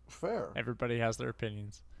 fair. Everybody has their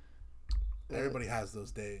opinions. Everybody has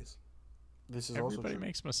those days. This is also Everybody true.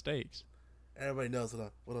 makes mistakes. Everybody knows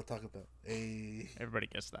what I'm talking about. Hey. Everybody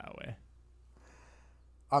gets that way.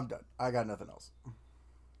 I'm done. I got nothing else.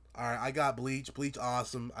 All right, I got Bleach. Bleach,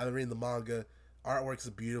 awesome. I've been reading the manga. Artwork is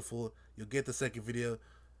beautiful. You'll get the second video.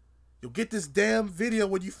 You'll get this damn video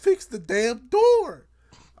when you fix the damn door.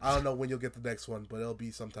 I don't know when you'll get the next one, but it'll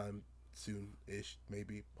be sometime soon-ish,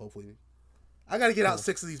 maybe, hopefully. I got to get out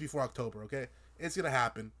 6 of these before October, okay? It's going to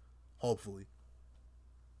happen, hopefully.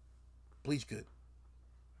 Bleach good.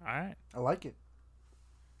 All right. I like it.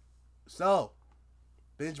 So,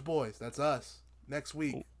 Binge Boys, that's us. Next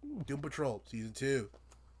week, Doom Patrol, Season 2.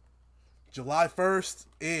 July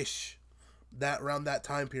 1st-ish, around that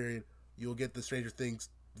time period, you'll get the Stranger Things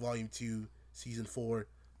Volume 2, Season 4,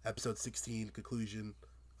 Episode 16, conclusion,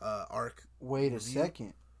 arc. Wait a review.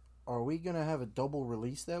 second. Are we gonna have a double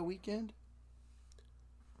release that weekend?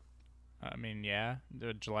 I mean, yeah,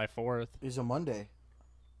 July 4th. It's a Monday.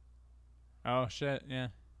 Oh shit, yeah.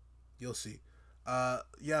 You'll see.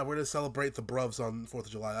 Yeah, we're gonna celebrate the Bruvs on 4th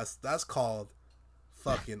of July. That's called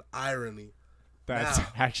fucking irony. That's Now.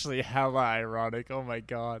 actually hella ironic. Oh my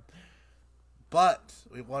god. But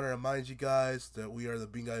we want to remind you guys that we are the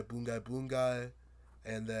Bean Guy Boom Guy Boom Guy,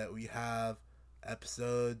 and that we have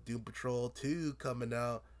episode Doom Patrol 2 coming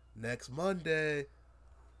out next Monday.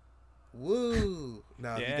 Woo!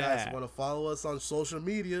 Now, if you guys Yeah. want to follow us on social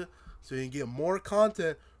media so you can get more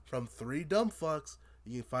content from 3 Dumb Fucks,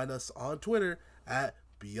 you can find us on Twitter at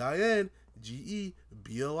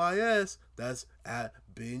BINGEBOIS. That's at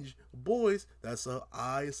Binge Boys. That's a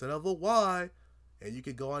I instead of a Y. And you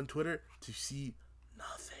can go on Twitter to see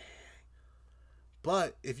nothing.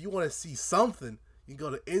 But if you want to see something, you can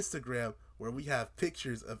go to Instagram, where we have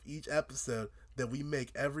pictures of each episode that we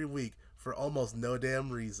make every week for almost no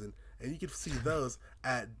damn reason. And you can see those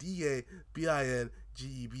at DABINGEBOIS.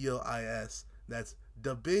 That's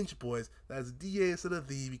the Binge Boys. That's DA instead of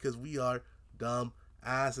the, because we are dumb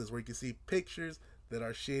asses, where you can see pictures that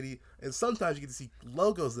are shitty. And sometimes you get to see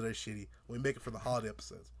logos that are shitty when we make it for the holiday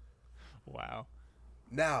episodes. Wow.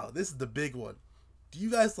 Now, this is the big one. Do you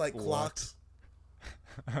guys like What? clocks?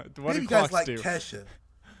 What Maybe do you guys clocks like do? Kesha.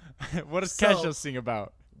 What does So- Kesha sing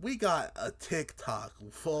about? We got a TikTok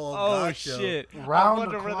full Oh gotcha, shit! Round I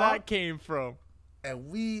wonder the where clock? that came from. and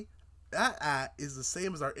we That is the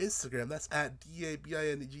same as our Instagram. That's at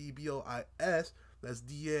DABINGBOIS. That's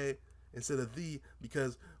DA instead of the,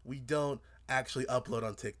 because we don't actually upload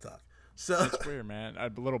on TikTok. So that's weird, man.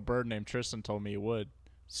 A little bird named Tristan told me he would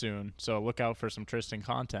soon. So look out for some Tristan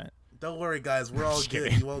content. Don't worry, guys. We're all good.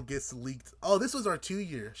 Kidding. You won't get leaked. Oh, this was our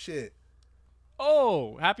 2-year. Shit.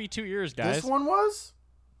 Oh, happy 2 years, guys. This one was?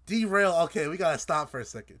 Derail. Okay, we got to stop for a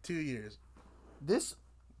second. 2 years. This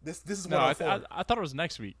is no, 104. I thought it was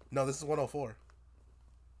next week. No, this is 104.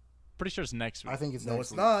 Pretty sure it's next week. I think it's no, next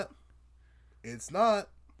it's week. not. It's not.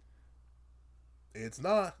 It's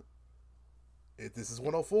not. This is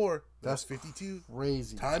 104. That's 52.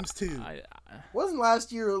 Crazy. Times 2. Wasn't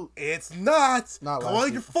last year? It's not. Not Go last on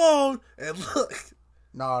year. your phone and look.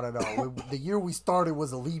 No. The year we started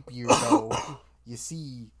was a leap year, though. You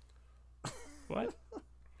see. What?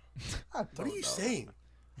 What are you saying?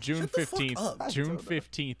 June Shut the fuck 15th. up. June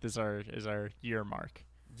 15th is our year mark.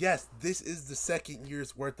 Yes, this is the second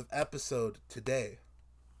year's worth of episode today.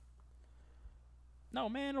 No,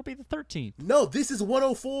 man, it'll be the 13th. No, this is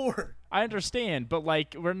 104. I understand, but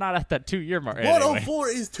like we're not at that 2 year mark. 104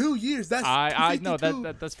 is 2 years. That's I know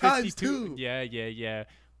 52 that's times 52. 2. Yeah.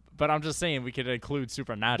 But I'm just saying we could include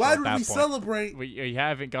Supernatural. Why at would that we point. celebrate We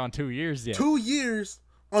haven't gone 2 years yet. 2 years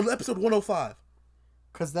on episode 105?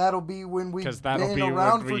 Because that'll be when we've that'll been be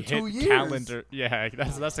around when we for 2 hit years. calendar. Yeah,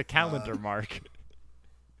 that's a calendar mark.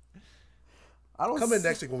 I don't Come in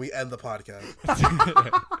next week when we end the podcast.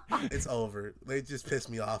 It's over. They just pissed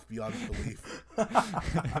me off beyond belief.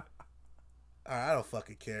 Alright, I don't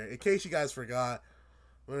fucking care. In case you guys forgot,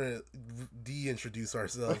 we're going to de-introduce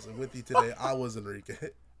ourselves. And with you today, I was Enrique.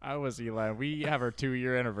 I was Eli. We have our 2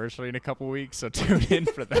 year anniversary in a couple weeks, so tune in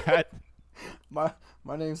for that. My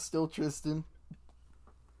name's still Tristan.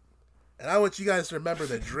 And I want you guys to remember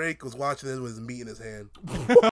that Drake was watching this with his meat in his hand.